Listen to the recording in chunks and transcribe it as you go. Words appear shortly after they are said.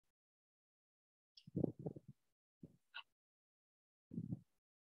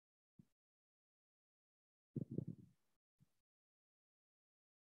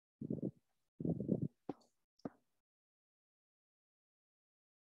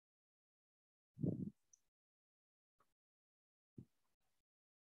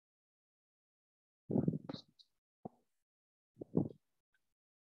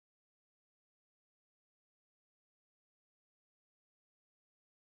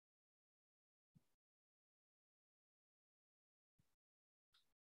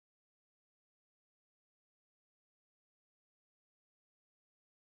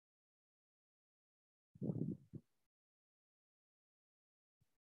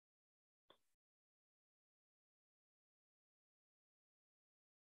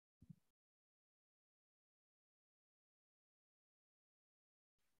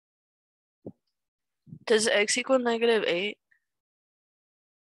Does x equal -8?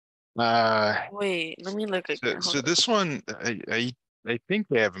 Uh, Wait, let me look so, again. Hold so up. this one, I think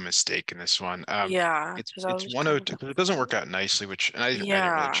they have a mistake in this one. Yeah, It's because I it's was kind of 102 because it doesn't work confused. out nicely, which and I didn't really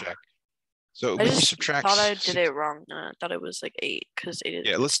Yeah, check. So I when you just subtract thought I did it six, wrong. And I thought it was like 8 because 8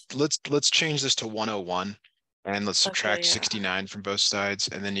 yeah, is. let's change this to 101 and let's Okay, subtract yeah. 69 from both sides,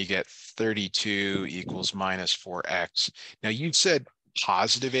 and then you get 32 equals minus 4x. Now you said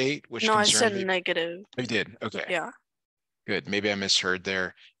 +8, which No, I said concerned me. negative. I did. Okay, Yeah. good. Maybe I misheard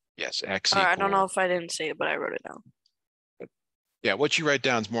there. Yes, x I don't know equal. if I didn't say it, but I wrote it down. Yeah, what you write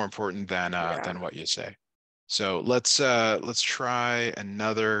down is more important Yeah. than what you say. So let's try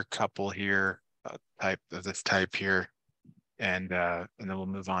another couple here, type of this type here, and then we'll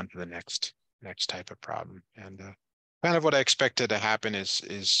move on to the next type of problem. And kind of what I expected to happen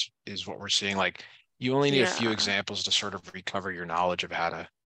is what we're seeing. Like you only need a few Yeah. examples to sort of recover your knowledge of how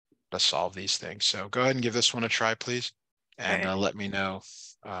to solve these things. So go ahead and give this one a try, please, and Okay. um, let me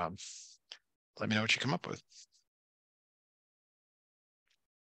know what you come up with.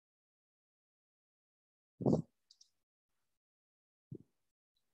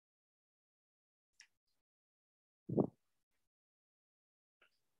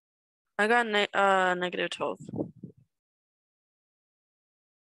 I got -12.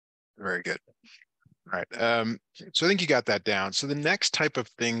 Very good. All right. So I think you got that down. So the next type of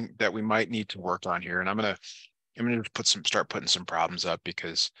thing that we might need to work on here, and I'm gonna start putting some problems up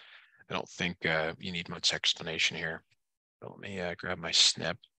because I don't think you need much explanation here. Let me grab my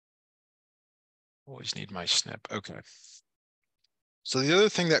snip. Always need my snip. Okay. So the other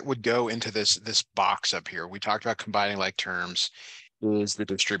thing that would go into this box up here, we talked about combining like terms, is the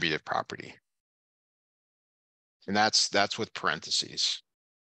distributive property, and that's with parentheses.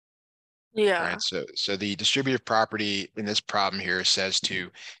 Right. Yeah. So the distributive property in this problem here says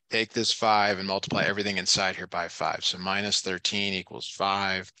to take this 5 and multiply everything inside here by 5. So -13 equals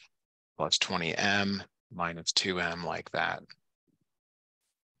 5 plus 20m minus 2m, like that.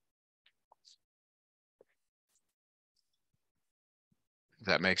 Does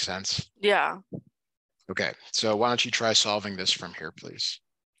that make sense? Yeah. Okay. So why don't you try solving this from here, please?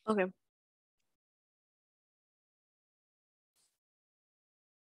 Okay.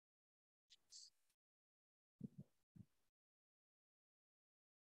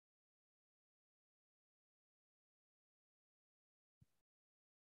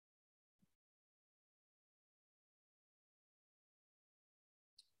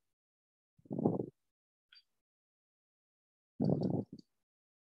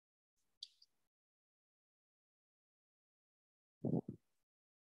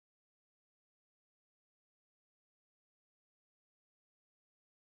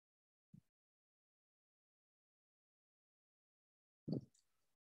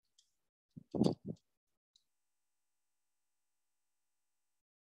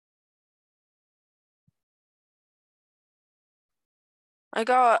 I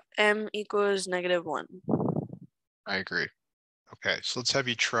got m equals -1. I agree. Okay. So let's have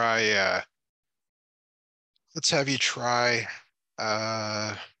you try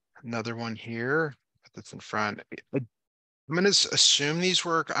another one here. Put this in front. I'm going to assume these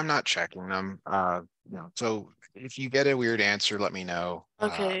work. I'm not checking them. So if you get a weird answer, let me know.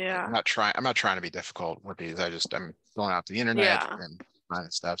 Okay, yeah. I'm not trying to be difficult with these. I'm going out to the internet Yeah. and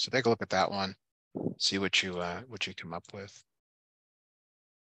finding stuff. So take a look at that one. See what you come up with.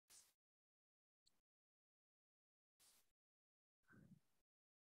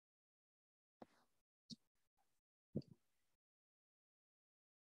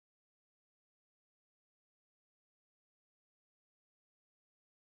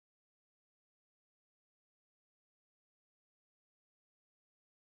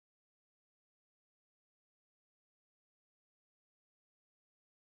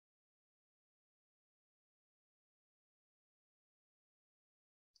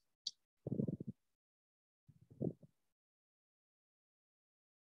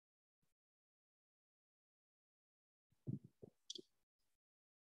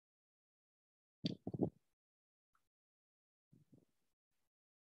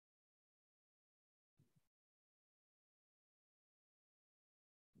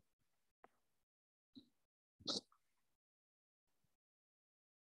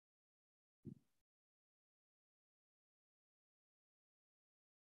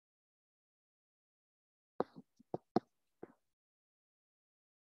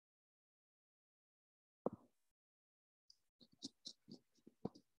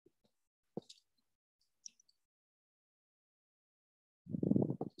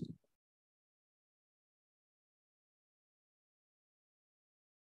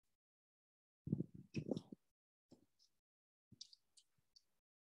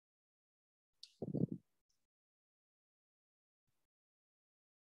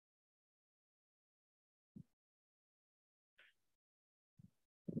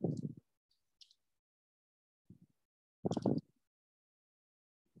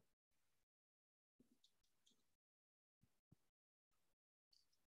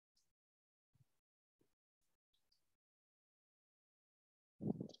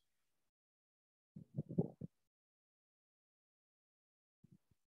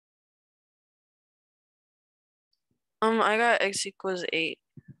 I got x equals 8.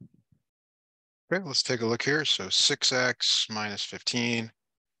 Okay, let's take a look here. So 6x minus 15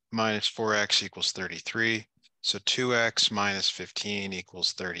 minus 4x equals 33. So 2x minus 15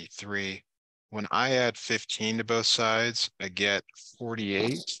 equals 33. When I add 15 to both sides, I get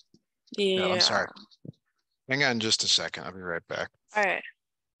 48. No, I'm Yeah. sorry. Hang on just a second. I'll be right back. All right.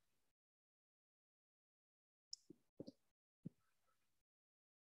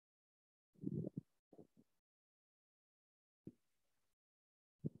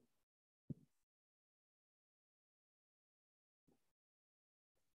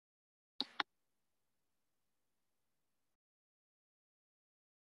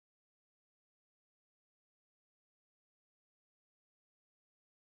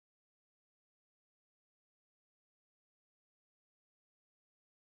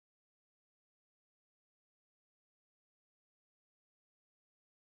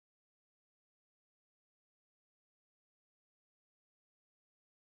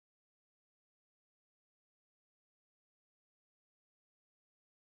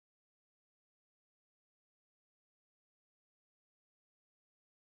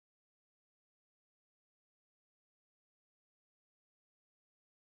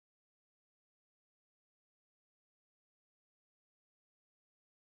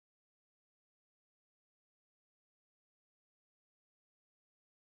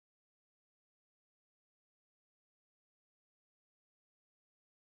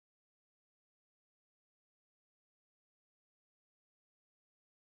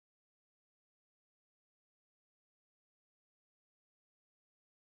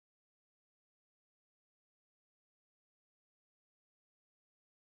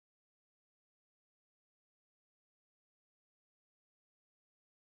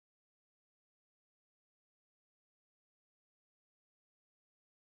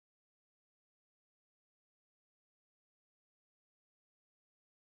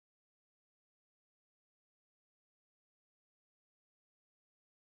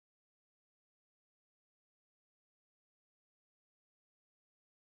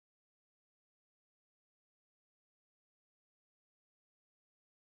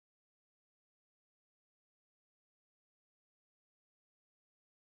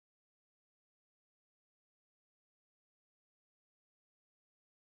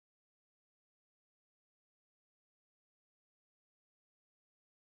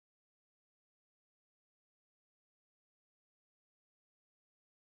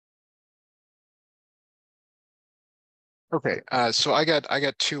 Okay, so I got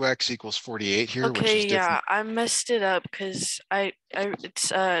 2x equals 48 here, which is Okay, different. yeah, I messed it up because I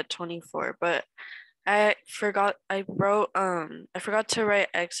it's 24, but I forgot to write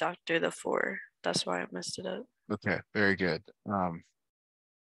x after the 4. That's why I messed it up. Okay, very good.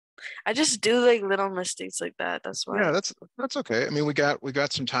 I just do like little mistakes like that. That's Yeah, why. that's okay. I mean, we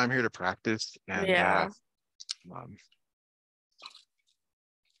got some time here to practice, and Yeah. um,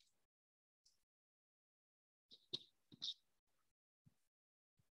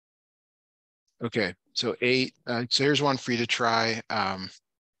 okay. So 8. So here's one for you to try.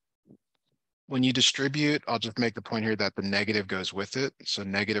 When you distribute, I'll just make the point here that the negative goes with it. So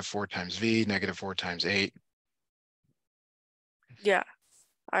 -4 times v, -4 times 8. Yeah.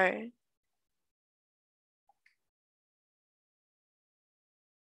 All right.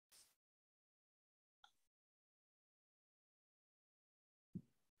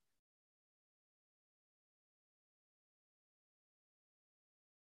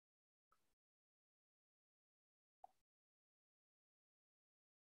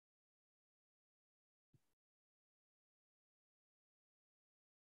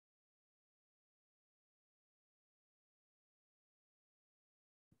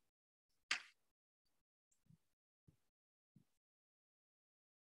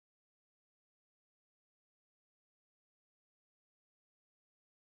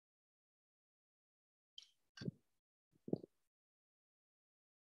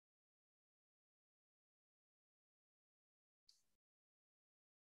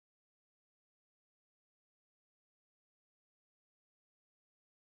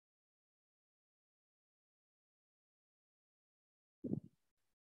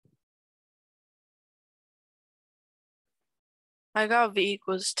 I got v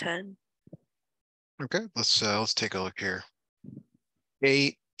equals 10. Okay, let's take a look here.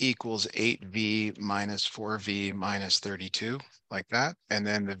 8 equals 8v minus 4v minus 32, like that. And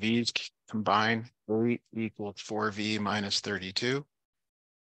then the v's combine. 8 equals 4v minus 32.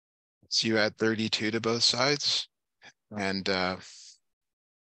 So you add 32 to both sides. And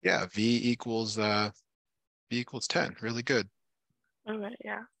yeah, v equals 10. Really good. All right.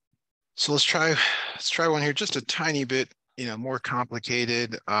 Yeah. So let's try one here, just a tiny bit, more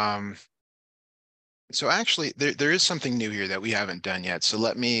complicated. So actually there is something new here that we haven't done yet. So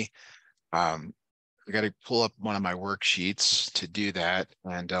let me, I got to pull up one of my worksheets to do that,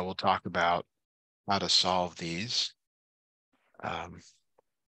 and we'll talk about how to solve these. Right,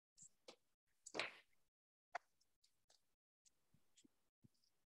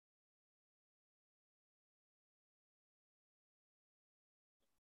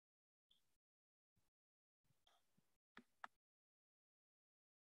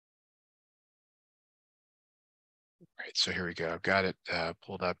 so here we go. I've got it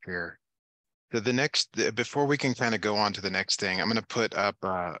pulled up here. So before we can kind of go on to the next thing, I'm going to put up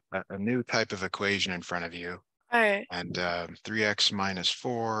a new type of equation in front of you. All right. And 3x minus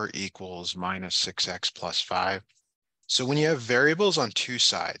 4 equals minus 6x plus 5. So when you have variables on two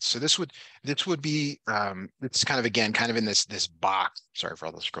sides, so this would be it's kind of, again, kind of in this box. Sorry for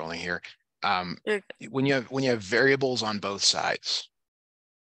all the scrolling here. When you have variables on both sides,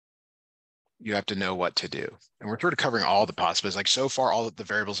 you have to know what to do. And we're sort of covering all the possibilities. Like so far, all of the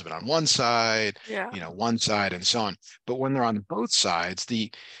variables have been on one side, Yeah. one side and so on. But when they're on both sides,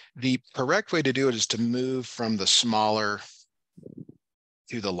 the correct way to do it is to move from the smaller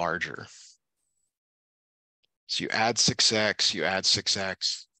to the larger. So you add 6x,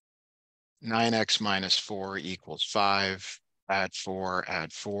 9x minus 4 equals 5, add 4,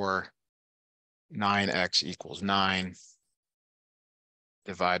 9x equals 9,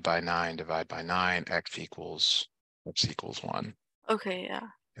 divide by 9, x equals 1. Okay, yeah.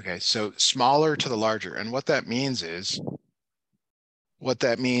 Okay, so smaller to the larger. And what that means is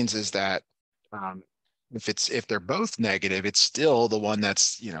that if they're both negative, it's still the one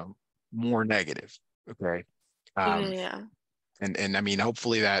that's, more negative. Okay. Okay, Um, yeah. and I mean,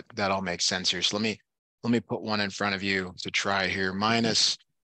 hopefully that all makes sense here. So let me put one in front of you to try here. Minus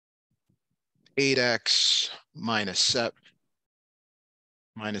 8x minus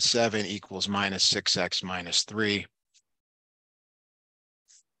 7 equals minus 6x minus 3.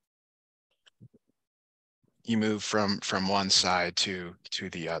 You move from one side to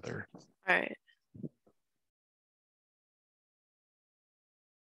the other. All right.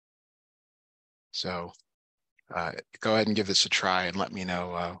 So go ahead and give this a try and let me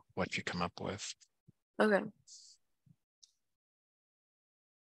know what you come up with. Okay.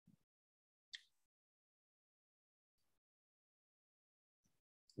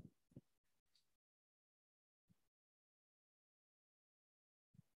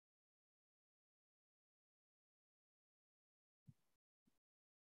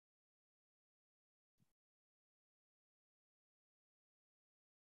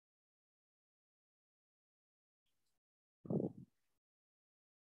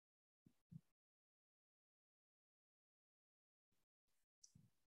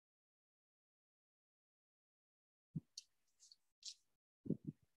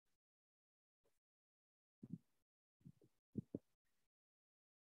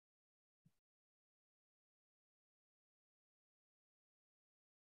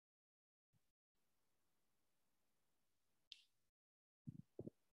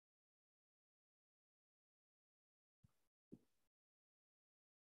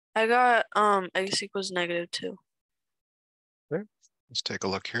 I got x equals -2. Okay. Let's take a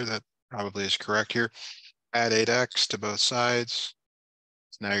look here. That probably is correct here. Add 8x to both sides.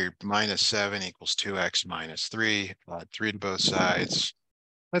 So now your minus 7 equals 2x minus 3. Add 3 to both sides.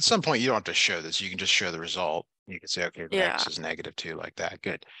 At some point, you don't have to show this. You can just show the result. You can say, okay, the Yeah. x is -2, like that.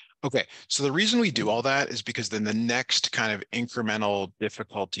 Good. Okay, so the reason we do all that is because then the next kind of incremental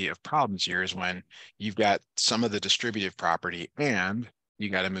difficulty of problems here is when you've got some of the distributive property and you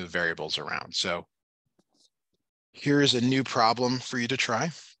got to move variables around. So here is a new problem for you to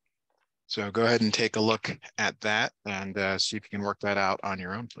try. So go ahead and take a look at that and see if you can work that out on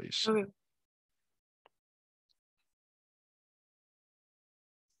your own, please. Okay.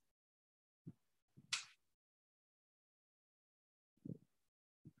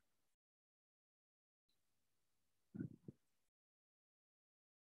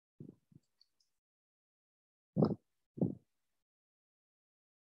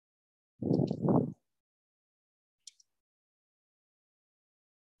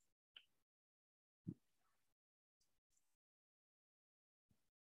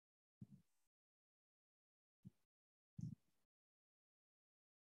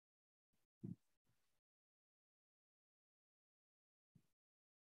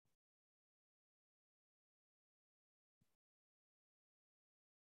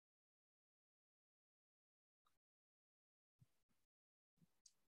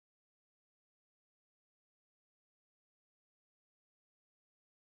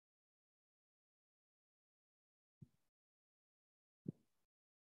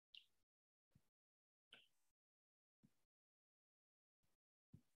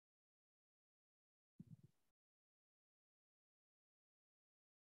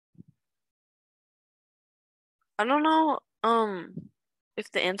 I don't know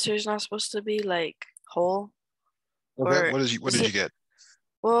if the answer is not supposed to be like whole Okay, or what is did you it get?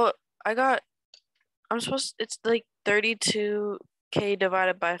 well, I got I'm supposed it's like 32K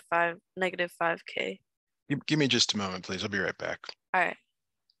divided by 5 negative 5K. Give me just a moment, please. I'll be right back. All right.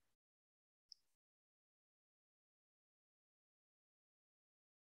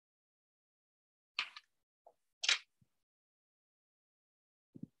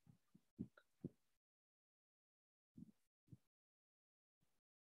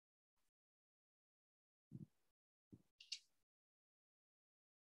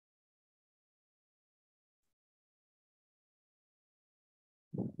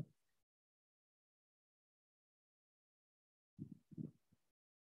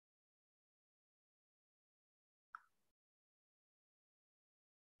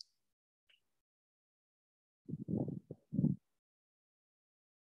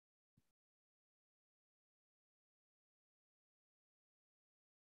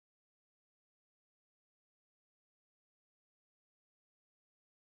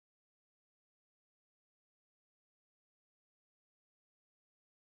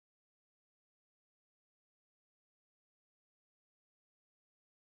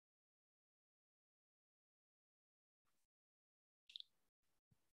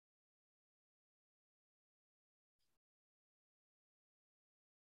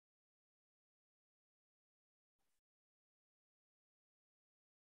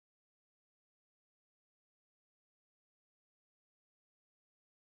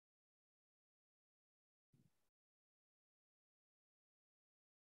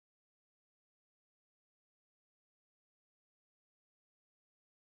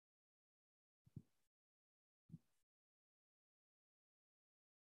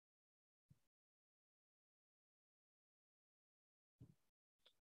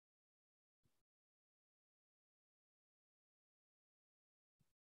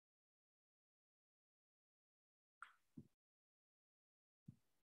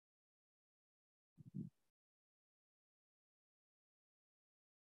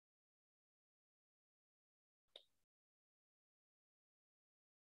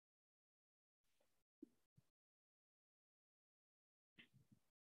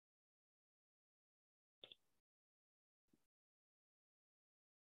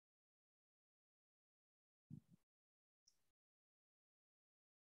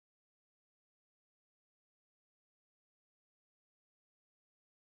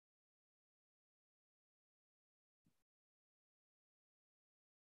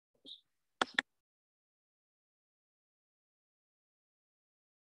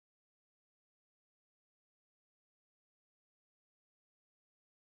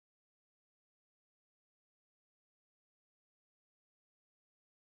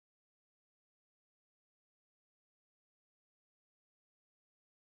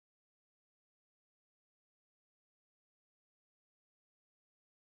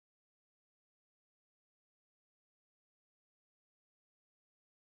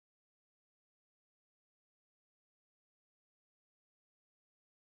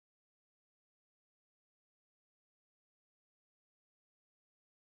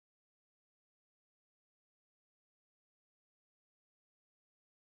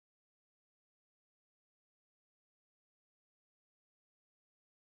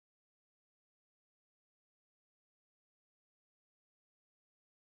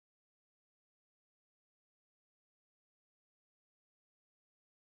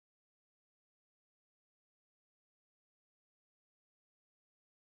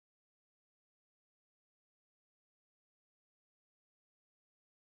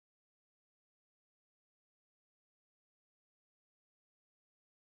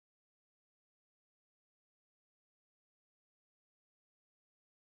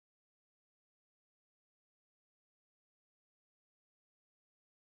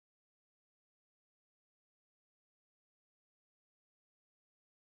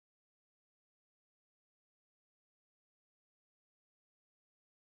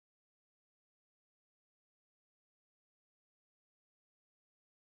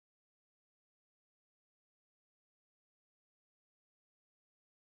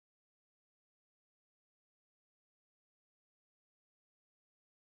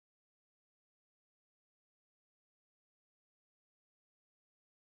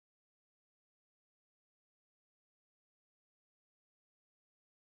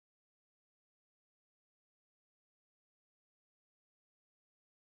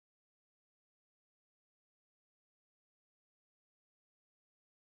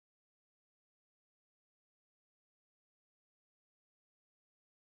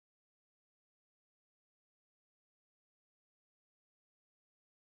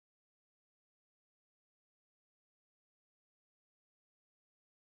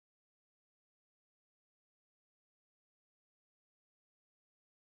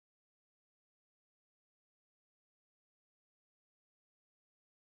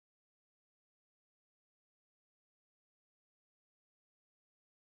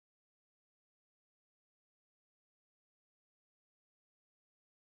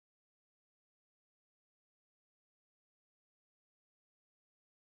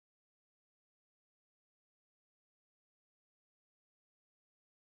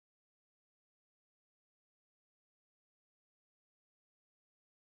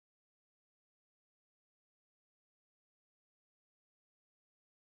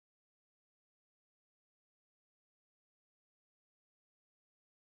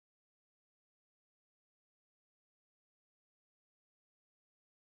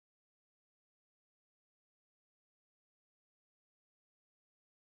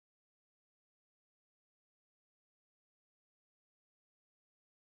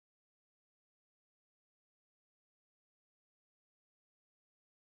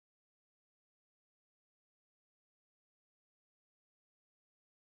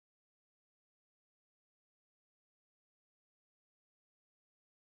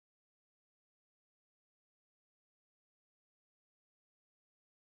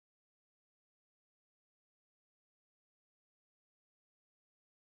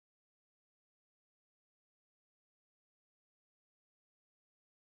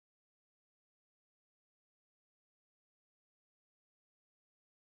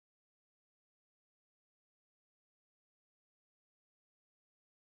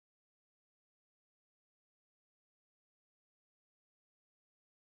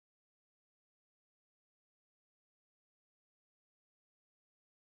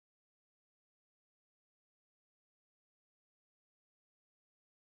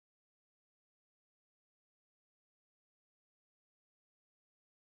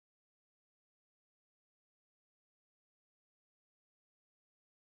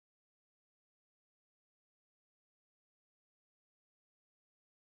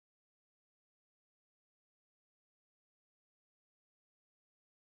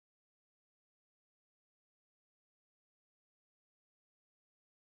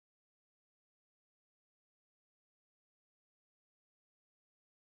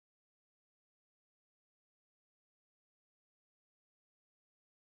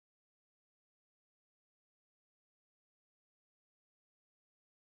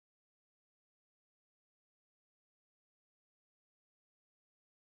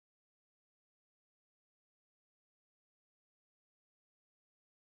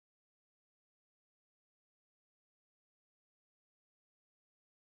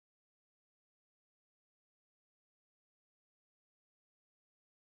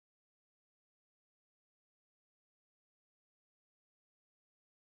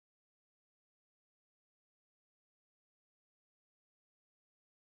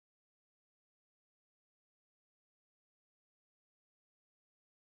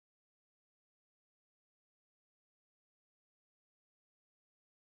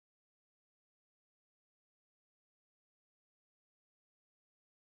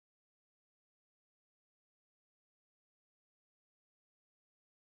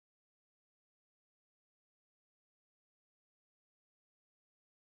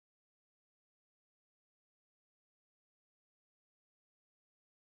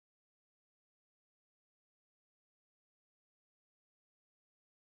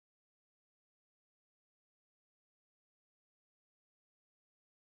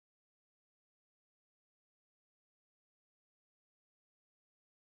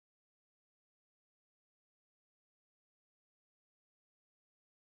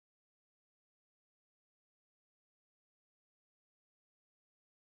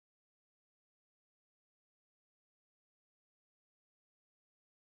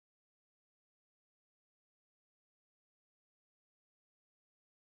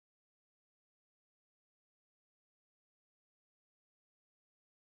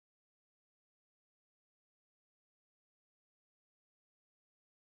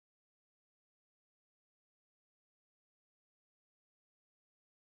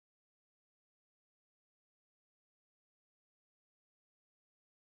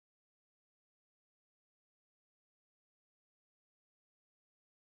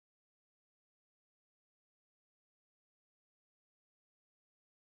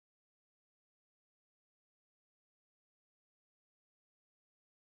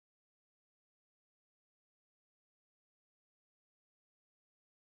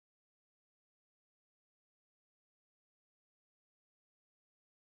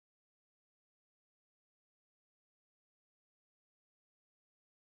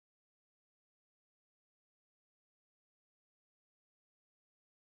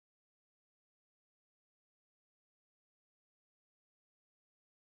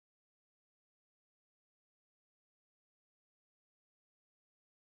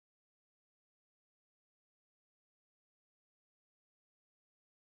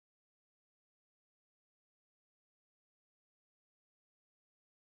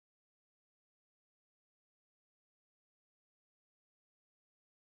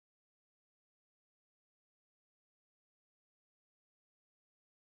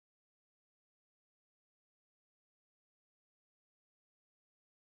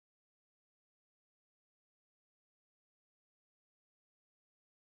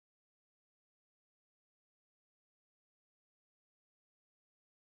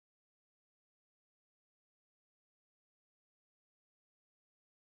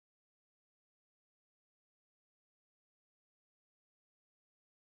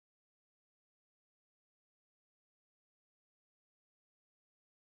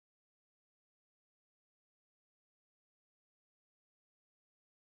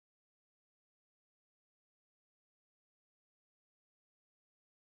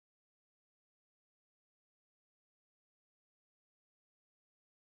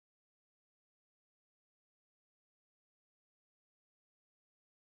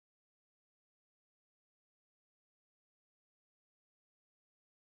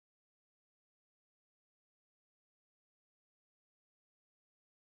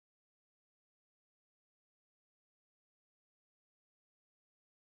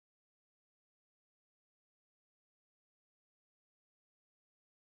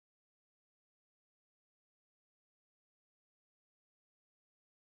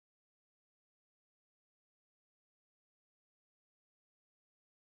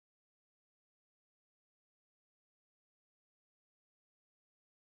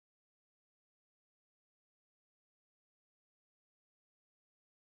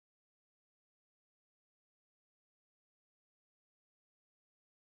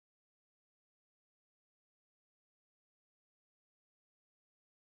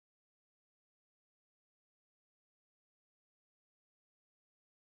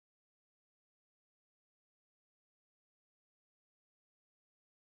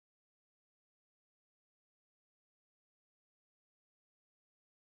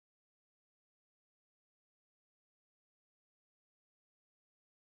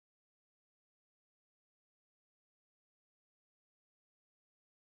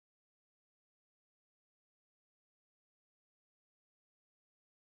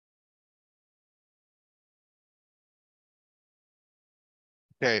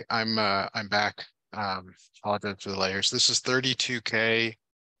 Okay, I'm back. Apologize for the layers. This is 32K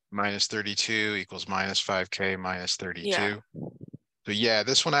minus 32 equals minus 5K minus Yeah. 32. So yeah,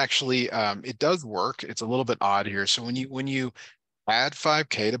 this one actually it does work. It's a little bit odd here. So when you add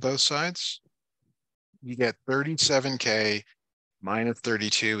 5K to both sides, you get 37K minus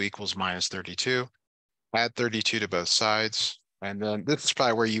 32 equals minus 32. Add 32 to both sides. And then this is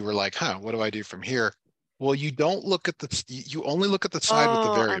probably where you were like, huh, what do I do from here? Well, you don't look at you only look at the side with the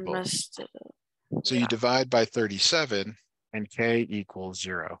Oh, I variable. messed it up. So you Yeah. divide by 37 and K equals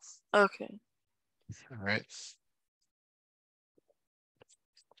 0. Okay. All right.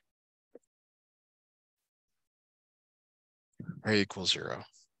 K equals 0.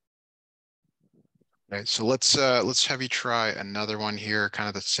 Okay, so let's have you try another one here, kind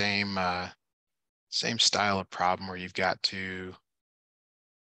of the same style of problem where you've got to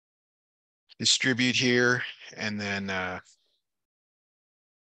distribute here and then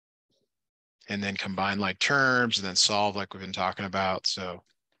combine like terms and then solve like we've been talking about. So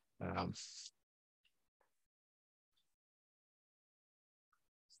um,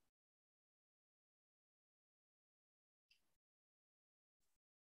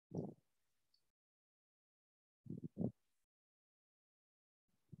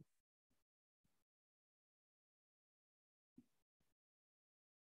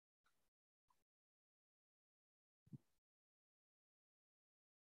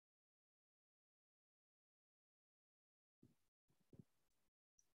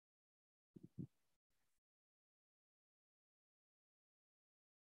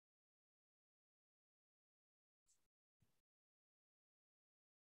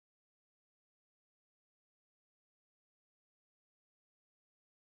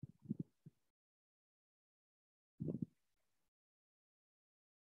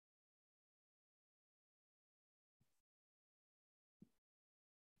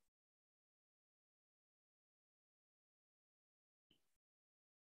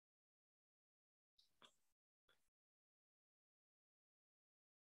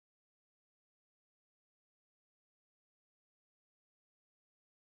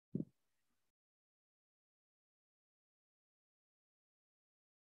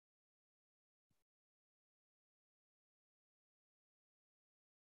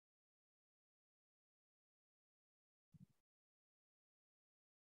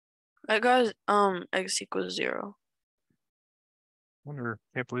 I got x equals 0. wonder,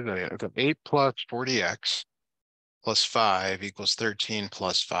 can't believe that yet. Okay, 8 plus 40x plus 5 equals 13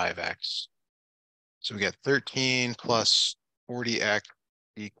 plus 5x. So we get 13 plus 40x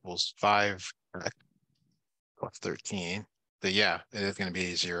equals 5x plus 13. So yeah, it is going to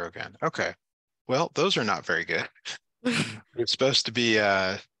be 0 again. Okay. Well, those are not very good. It's supposed to be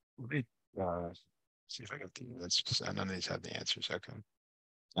let me, see if I got the answers. None of these have the answers. Okay.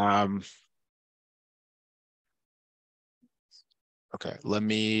 Um, okay, let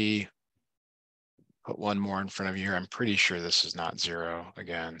me put one more in front of you here. I'm pretty sure this is not 0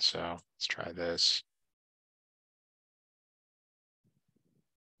 again. So let's try this.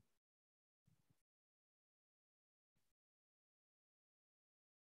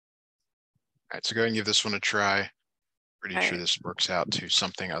 All right, so go ahead and give this one a try. Pretty All sure right. this works out to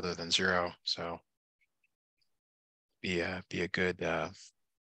something other than 0. So be a good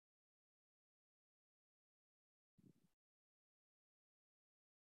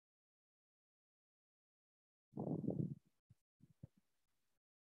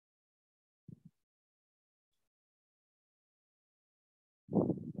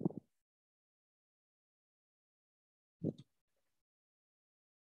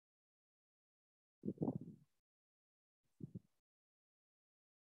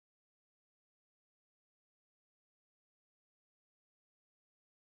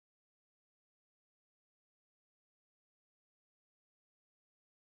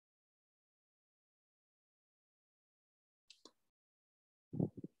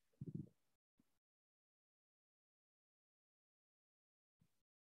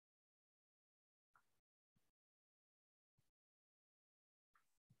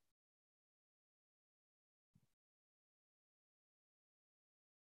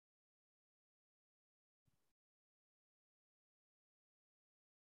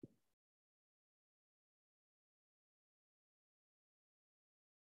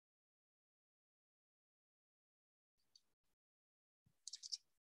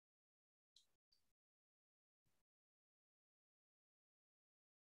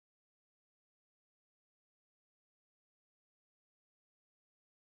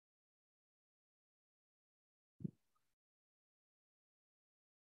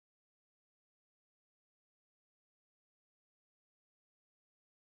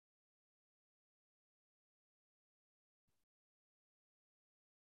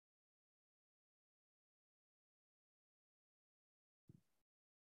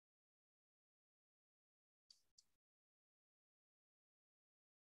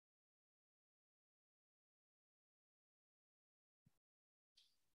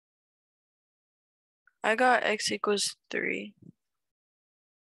I got x equals 3.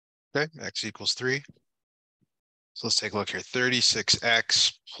 Okay, x equals 3. So let's take a look here.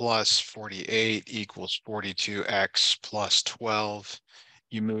 36x plus 48 equals 42x plus 12.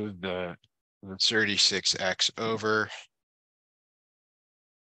 You move the 36x over.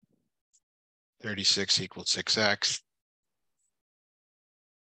 36 equals 6x.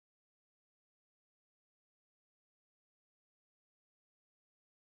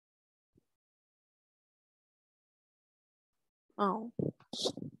 Oh,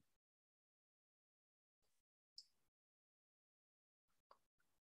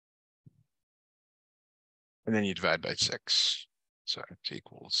 And then you divide by 6. So x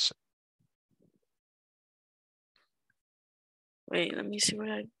equals. wait, let me see what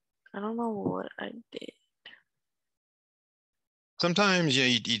I don't know what I did. Sometimes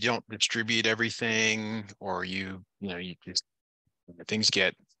you don't distribute everything, or you just things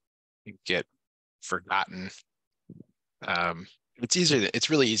get forgotten. It's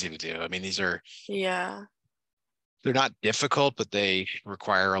really easy to do. I mean, Yeah. they're not difficult, but they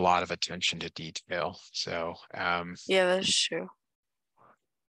require a lot of attention to detail. Yeah, that's true.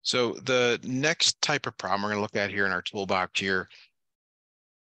 So the next type of problem we're going to look at here in our toolbox here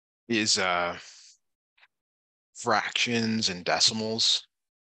is fractions and decimals.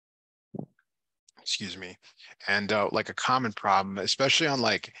 Excuse me. And like a common problem, especially on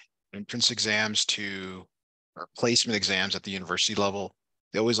like entrance exams to or placement exams at the university level,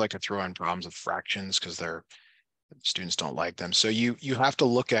 they always like to throw in problems of fractions because students don't like them. So you have to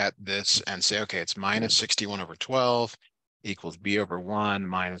look at this and say, okay, it's minus 61 over 12 equals b over 1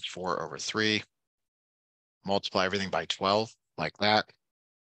 minus 4 over 3. Multiply everything by 12 like that.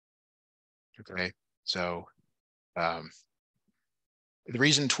 Okay, so the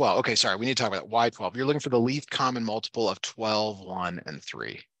reason 12, okay, sorry, we need to talk about that. Why 12? You're looking for the least common multiple of 12, 1, and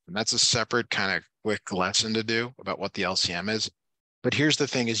 3. And that's a separate kind of quick lesson to do about what the LCM is. But here's the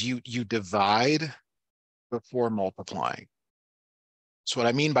thing is you divide before multiplying. So what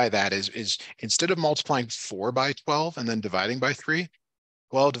I mean by that is instead of multiplying 4 by 12 and then dividing by 3,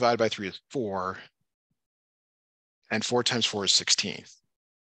 12 divided by 3 is 4, and 4 times 4 is 16.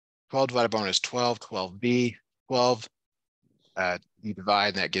 12 divided by 1 is 12, 12b, 12. You divide,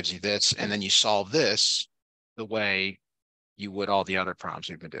 and that gives you this, and then you solve this the way you would all the other problems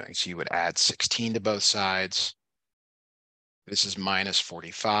we've been doing. So you would add 16 to both sides. This is minus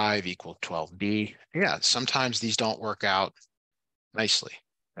 45 equal 12b. Yeah, sometimes these don't work out nicely.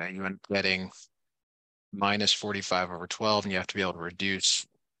 You end up getting minus 45 over 12, and you have to be able to reduce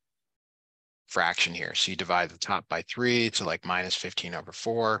fraction here. So you divide the top by 3 to like minus 15 over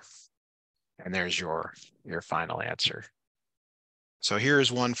 4, and there's your final answer. So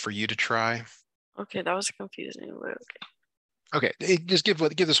here's one for you to try. Okay, that was confusing, but okay. Okay, just give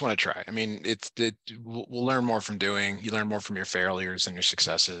this one a try. I mean, we'll learn more from doing. You learn more from your failures than your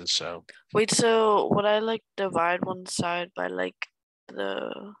successes. So Wait, so would I like divide one side by like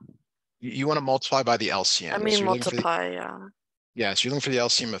the you want to multiply by the I LCM. mean So you're looking for multiply, yeah. so you're looking for the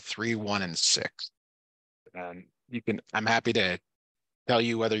LCM of 3, 1, and 6. And I'm happy to tell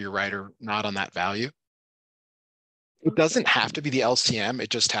you whether you're right or not on that value. It Okay. doesn't have to be the LCM. It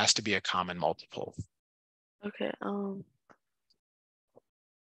just has to be a common multiple. Okay.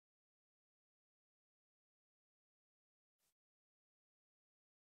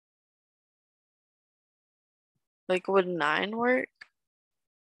 Like would 9 work?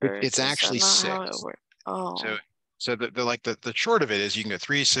 Or It's is that actually not how it 6. works? So Oh, the short of it is you can go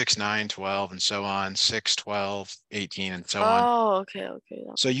 3, 6, 9, 12, and so on, 6, 12, 18, and so on. oh, okay, okay.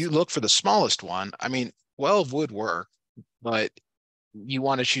 That So makes you look for the smallest one. I mean, 12 would work, but you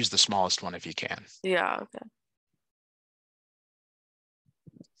want to choose the smallest one if you can. Yeah, okay.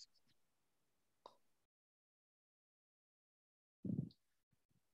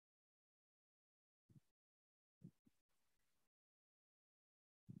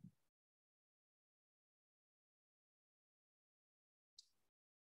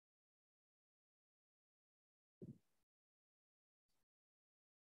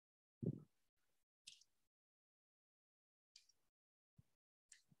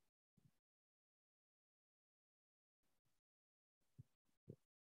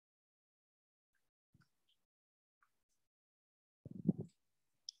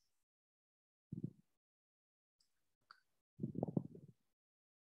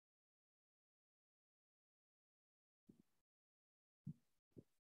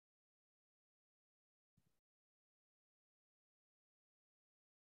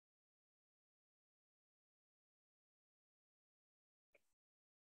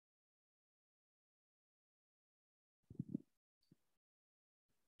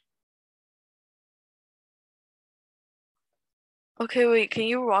 Okay, wait, can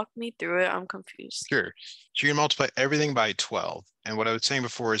you walk me through it? I'm confused. Sure. So you multiply everything by 12. And what I was saying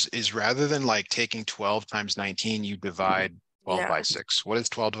before is rather than like taking 12 times 19, you divide 12 Yeah. by 6. What is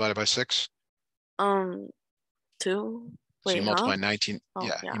 12 divided by 6? Um, 2. So you Wait, huh? multiply 19. Oh,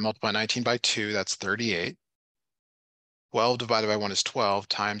 Yeah, yeah. you multiply 19 by 2, that's 38. 12 divided by 1 is 12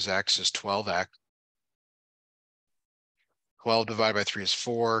 times x is 12x. 12 divided by 3 is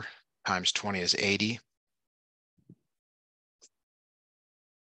 4 times 20 is 80.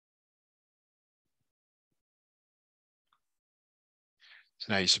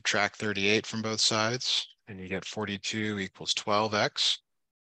 So now you subtract 38 from both sides and you get 42 equals 12x.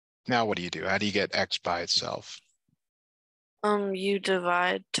 Now what do? How do you get x by itself? You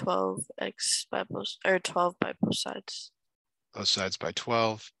divide 12x by both, or 12 by both sides. Both sides by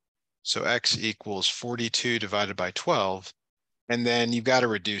 12. So x equals 42 divided by 12. And then you've got to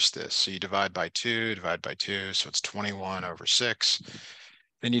reduce this. So you divide by 2, divide by 2. So it's 21 over 6.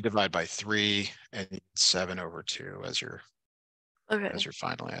 Then you divide by 3 and 7 over 2 as your Okay.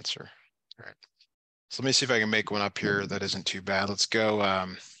 final answer. All right. So let me see if I can make one up here that isn't too bad. Let's go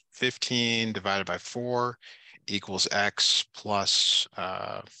 15 divided by 4 equals x plus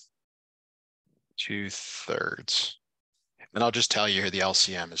 2/3. And I'll just tell you here the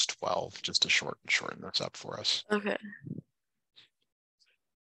LCM is 12, just to shorten this up for us. Okay.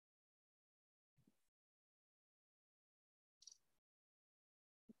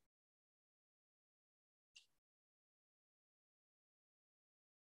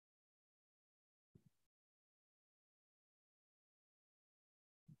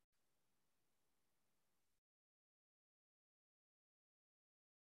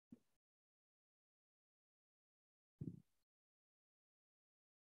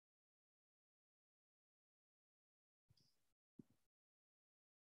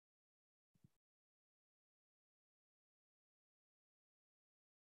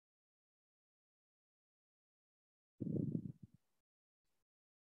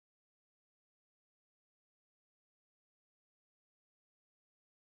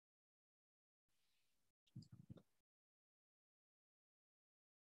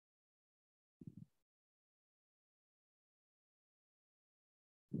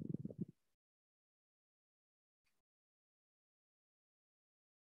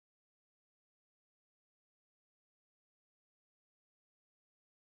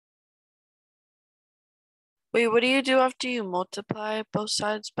 Wait, what do you do after you multiply both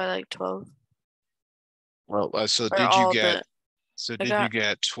sides by like 12? Well, Or all the, I did you got,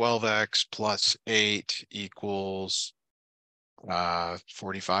 get 12x plus 8 equals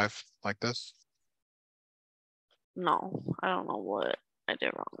 45 like this? no, I don't know what I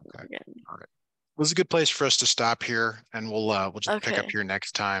did wrong Okay. again. All right. This is a good place for us to stop here, and we'll just pick up Okay. here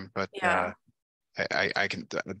next time. But Yeah. I can